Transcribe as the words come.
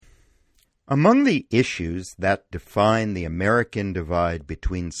Among the issues that define the American divide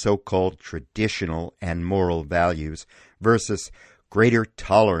between so-called traditional and moral values versus greater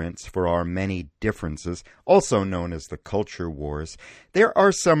tolerance for our many differences, also known as the culture wars, there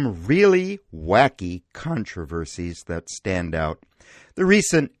are some really wacky controversies that stand out. The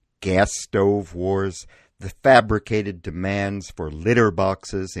recent gas stove wars, the fabricated demands for litter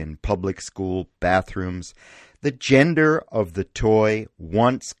boxes in public school bathrooms, the gender of the toy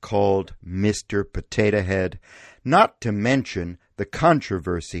once called Mr. Potato Head, not to mention the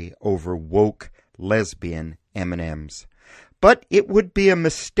controversy over woke lesbian M&Ms. But it would be a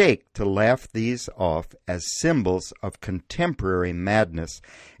mistake to laugh these off as symbols of contemporary madness,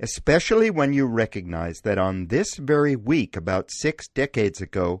 especially when you recognize that on this very week, about 6 decades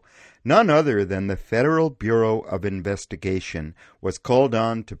ago, none other than the Federal Bureau of Investigation was called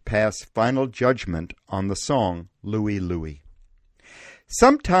on to pass final judgment on the song Louie Louie.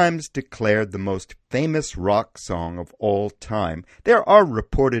 Sometimes declared the most famous rock song of all time, there are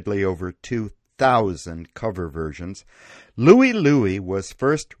reportedly over 2,000 cover versions. Louie Louie was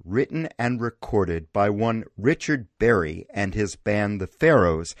first written and recorded by one Richard Berry and his band The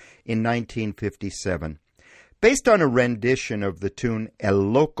Pharaohs in 1957. Based on a rendition of the tune El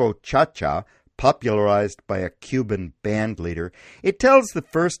Loco Cha-Cha, popularized by a Cuban band leader, it tells the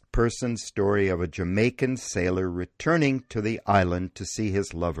first-person story of a Jamaican sailor returning to the island to see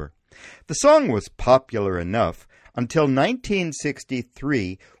his lover. The song was popular enough until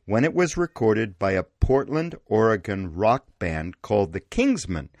 1963, when it was recorded by a Portland, Oregon rock band called the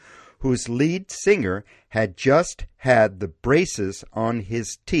Kingsmen, whose lead singer had just had the braces on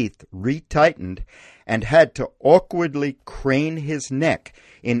his teeth retightened and had to awkwardly crane his neck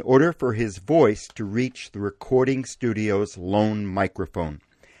in order for his voice to reach the recording studio's lone microphone.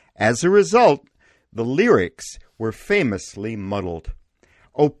 As a result, the lyrics were famously muddled.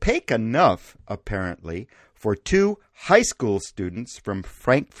 Opaque enough, apparently, for 2 high school students from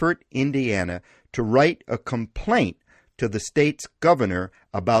Frankfort, Indiana, to write a complaint to the state's governor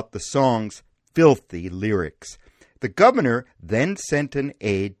about the song's filthy lyrics. The governor then sent an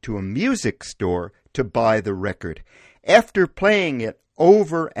aide to a music store to buy the record. After playing it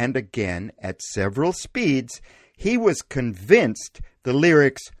over and again at several speeds, he was convinced the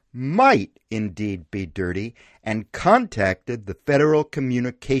lyrics might indeed be dirty and contacted the Federal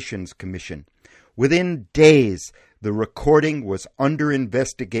Communications Commission. Within days, the recording was under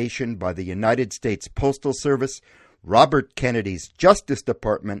investigation by the United States Postal Service, Robert Kennedy's Justice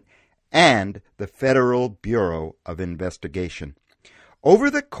Department, and the Federal Bureau of Investigation. Over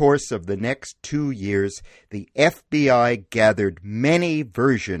the course of the next 2 years, the FBI gathered many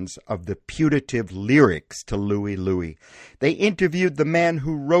versions of the putative lyrics to Louie Louie. They interviewed the man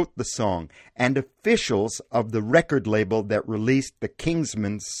who wrote the song and officials of the record label that released the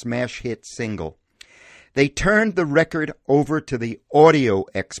Kingsmen's smash hit single. They turned the record over to the audio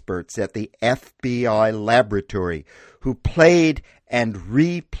experts at the FBI laboratory, who played and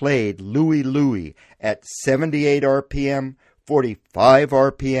replayed Louie Louie at 78 RPM, 45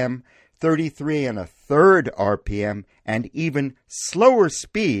 RPM, 33 1/3 RPM, and even slower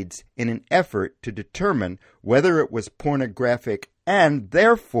speeds in an effort to determine whether it was pornographic and,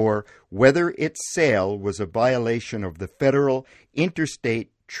 therefore, whether its sale was a violation of the federal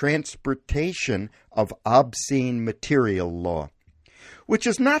interstate transportation of obscene material law. Which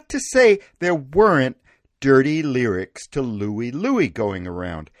is not to say there weren't dirty lyrics to Louie Louie going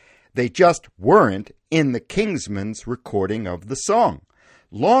around. They just weren't in the Kingsmen's recording of the song.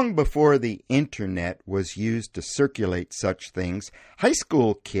 Long before the internet was used to circulate such things, high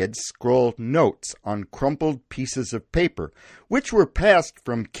school kids scrawled notes on crumpled pieces of paper, which were passed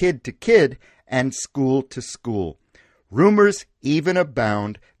from kid to kid and school to school. Rumors even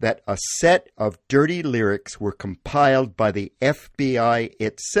abound that a set of dirty lyrics were compiled by the FBI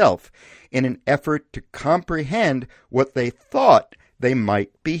itself in an effort to comprehend what they thought they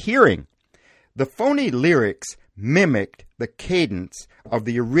might be hearing. The phony lyrics mimicked the cadence of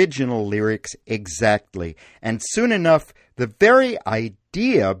the original lyrics exactly, and soon enough the very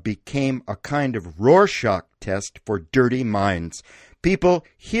idea became a kind of Rorschach test for dirty minds. People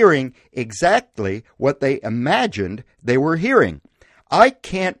hearing exactly what they imagined they were hearing. I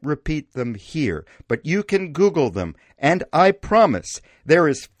can't repeat them here, but you can Google them, and I promise they're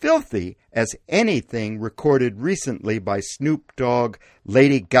as filthy as anything recorded recently by Snoop Dogg,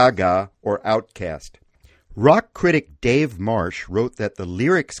 Lady Gaga, or Outkast. Rock critic Dave Marsh wrote that the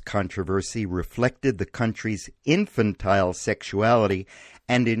lyrics controversy reflected the country's infantile sexuality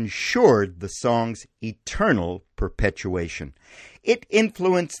and ensured the song's eternal perpetuation. It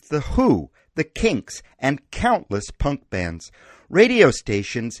influenced The Who, The Kinks, and countless punk bands. Radio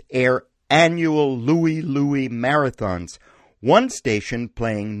stations air annual Louie Louie marathons, one station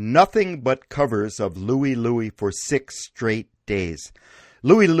playing nothing but covers of Louie Louie for 6 straight days.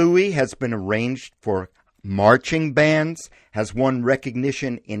 Louie Louie has been arranged for marching bands, has won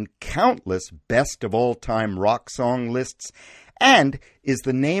recognition in countless best-of-all-time rock song lists, and is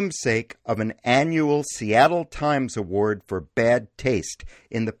the namesake of an annual Seattle Times Award for bad taste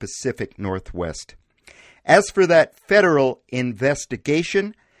in the Pacific Northwest. As for that federal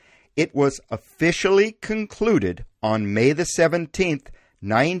investigation, it was officially concluded on May the 17th,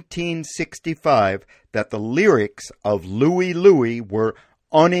 1965, that the lyrics of Louie Louie were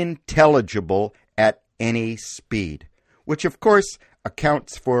unintelligible at any speed, which of course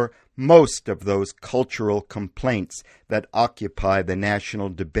accounts for most of those cultural complaints that occupy the national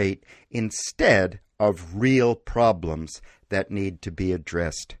debate instead of real problems that need to be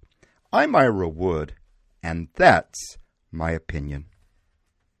addressed. I'm Ira Wood, and that's my opinion.